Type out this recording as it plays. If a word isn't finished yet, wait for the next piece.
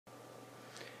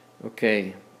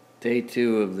Okay, day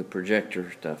 2 of the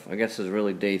projector stuff. I guess it's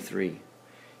really day 3.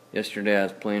 Yesterday I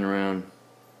was playing around,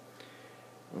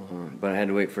 but I had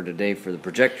to wait for today for the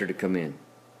projector to come in.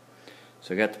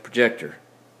 So I got the projector.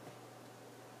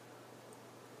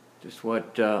 Just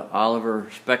what Oliver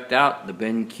spec'd out, the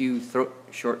BenQ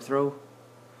short throw.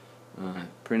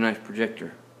 Pretty nice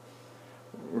projector.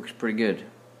 Works pretty good.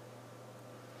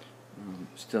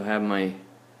 Still have my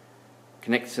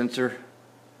Connect sensor.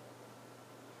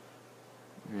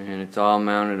 And it's all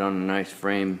mounted on a nice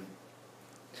frame.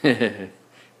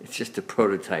 It's just a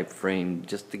prototype frame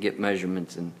just to get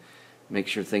measurements and make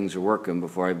sure things are working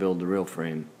before I build the real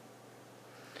frame.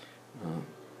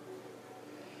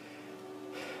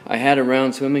 I had a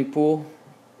round swimming pool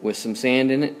with some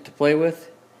sand in it to play with,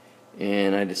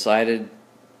 and I decided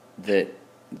that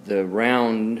the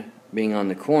round being on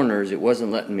the corners, it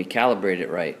wasn't letting me calibrate it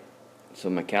right, so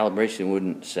my calibration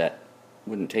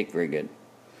wouldn't take very good.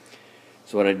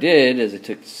 So what I did is I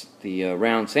took the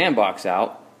round sandbox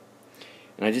out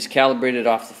and I just calibrated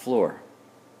off the floor.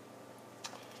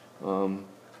 I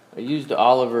used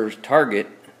Oliver's target,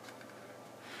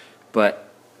 but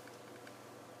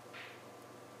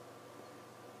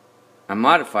I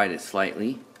modified it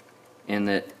slightly in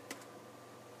that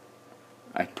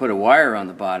I put a wire on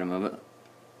the bottom of it,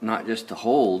 not just to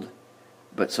hold,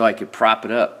 but so I could prop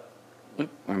it up. Where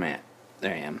am I at?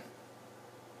 There I am.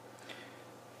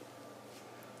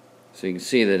 So you can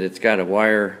see that it's got a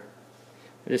wire.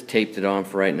 I just taped it on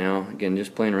for right now. Again,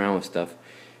 just playing around with stuff.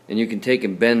 And you can take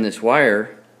and bend this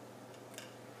wire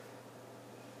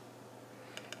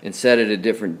and set it at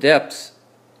different depths,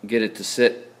 get it to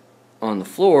sit on the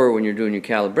floor when you're doing your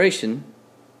calibration,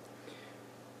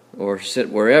 or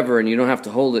sit wherever, and you don't have to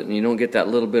hold it and you don't get that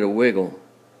little bit of wiggle.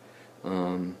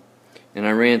 And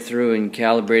I ran through and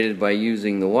calibrated by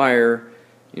using the wire.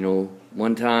 You know,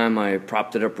 one time I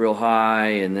propped it up real high,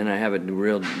 and then I have it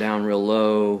down real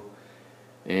low,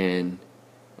 and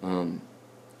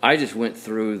I just went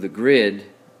through the grid,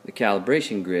 the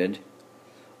calibration grid,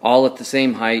 all at the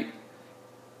same height,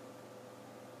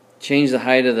 changed the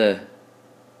height of the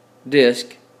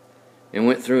disc, and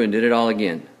went through and did it all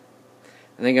again.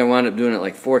 I think I wound up doing it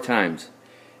like 4 times,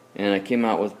 and I came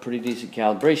out with pretty decent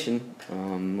calibration.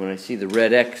 When I see the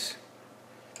red X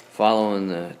following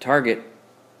the target,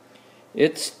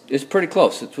 it's pretty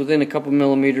close. It's within a couple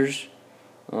millimeters.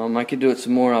 I could do it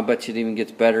some more. I'll bet you it even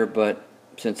gets better, but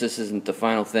since this isn't the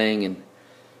final thing, and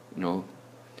you know,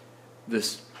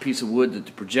 this piece of wood that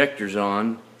the projector's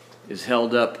on is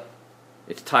held up,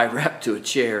 it's tie wrapped to a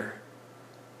chair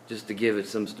just to give it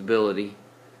some stability.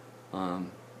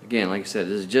 Again, like I said,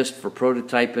 this is just for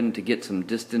prototyping to get some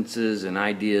distances and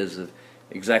ideas of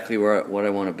exactly what I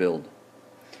want to build.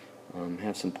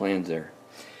 Have some plans there.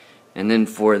 And then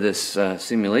for this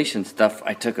simulation stuff,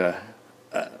 I took a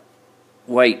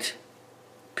white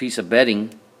piece of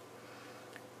bedding,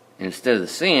 and instead of the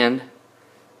sand,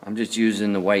 I'm just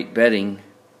using the white bedding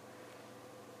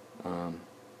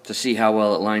to see how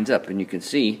well it lines up. And you can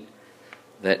see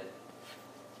that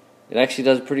it actually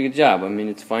does a pretty good job. I mean,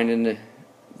 it's finding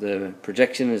the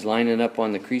projection is lining up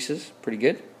on the creases pretty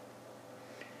good.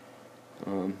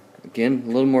 Again, a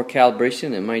little more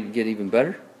calibration, it might get even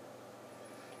better.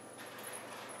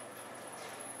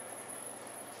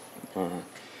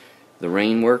 The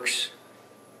rain works.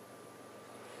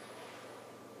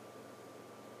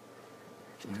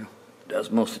 Well, it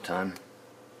does most of the time.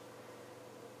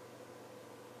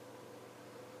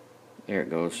 There it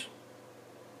goes.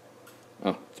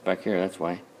 Oh, it's back here, that's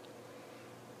why.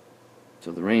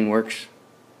 So the rain works.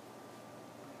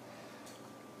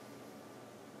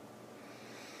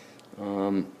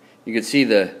 You can see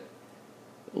the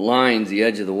lines, the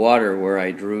edge of the water where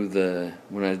I drew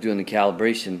when I was doing the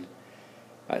calibration.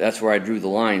 That's where I drew the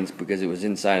lines because it was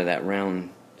inside of that round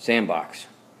sandbox.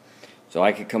 So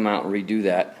I could come out and redo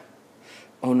that.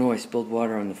 Oh no, I spilled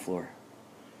water on the floor.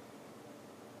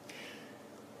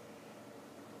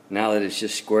 Now that it's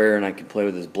just square and I can play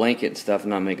with this blanket and stuff and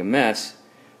not make a mess,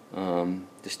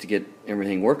 just to get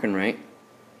everything working right,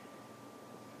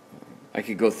 I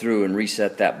could go through and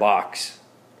reset that box.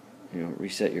 You know,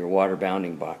 reset your water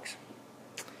bounding box.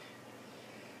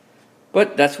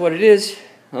 But that's what it is.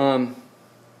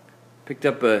 Picked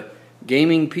up a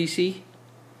gaming PC.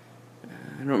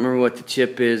 I don't remember what the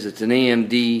chip is. It's an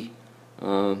AMD.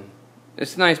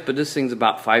 It's nice, but this thing's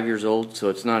about 5 years old, so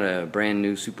it's not a brand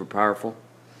new, super powerful.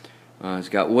 It's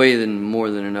got more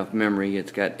than enough memory.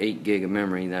 It's got 8 gig of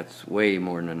memory. That's way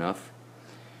more than enough.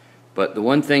 But the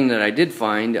one thing that I did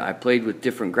find, I played with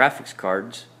different graphics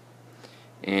cards,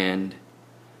 and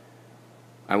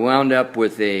I wound up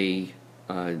with a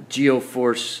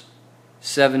GeoForce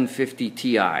 750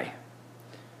 Ti.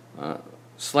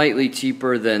 Slightly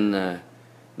cheaper than the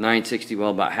 960, well,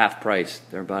 about half price.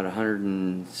 They're about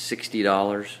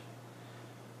 $160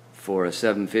 for a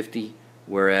 750,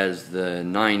 whereas the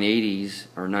 980s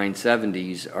or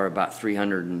 970s are about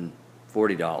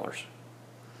 $340.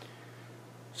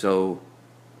 So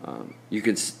you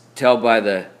can tell by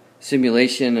the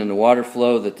simulation and the water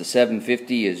flow that the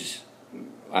 750 is,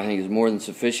 I think, is more than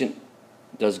sufficient.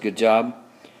 Does a good job.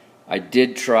 I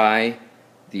did try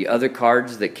the other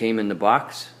cards that came in the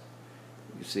box.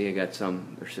 You see I got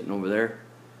some, they're sitting over there.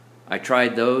 I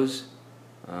tried those.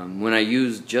 When I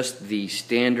used just the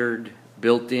standard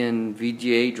built-in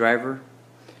VGA driver,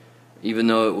 even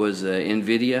though it was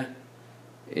NVIDIA,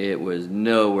 it was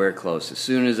nowhere close. As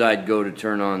soon as I'd go to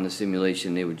turn on the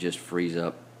simulation, it would just freeze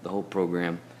up the whole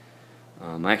program.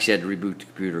 I actually had to reboot the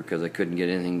computer because I couldn't get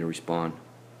anything to respond.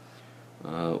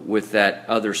 With that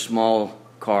other small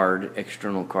card,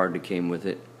 external card that came with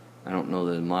it, I don't know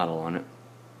the model on it,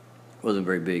 wasn't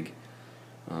very big.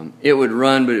 It would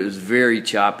run, but it was very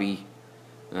choppy,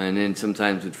 and then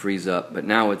sometimes would freeze up. But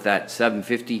now with that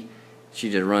 750, she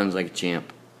just runs like a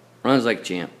champ. Runs like a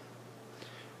champ.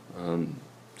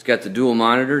 It's got the dual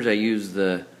monitors. I use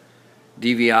the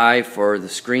DVI for the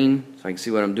screen so I can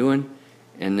see what I'm doing,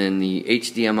 and then the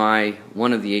HDMI,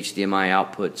 one of the HDMI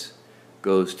outputs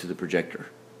goes to the projector.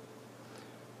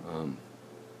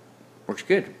 Works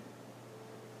good.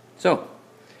 So, I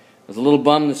was a little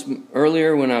bummed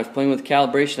earlier when I was playing with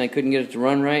calibration. I couldn't get it to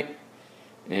run right,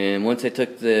 and once I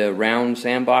took the round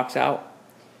sandbox out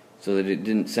so that it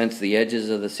didn't sense the edges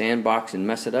of the sandbox and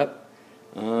mess it up,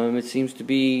 it seems to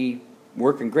be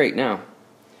working great now.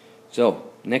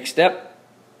 So, next step,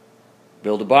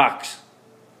 build a box.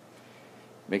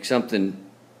 Make something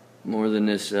more than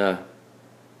this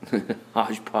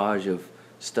hodgepodge of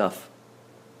stuff.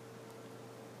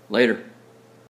 Later.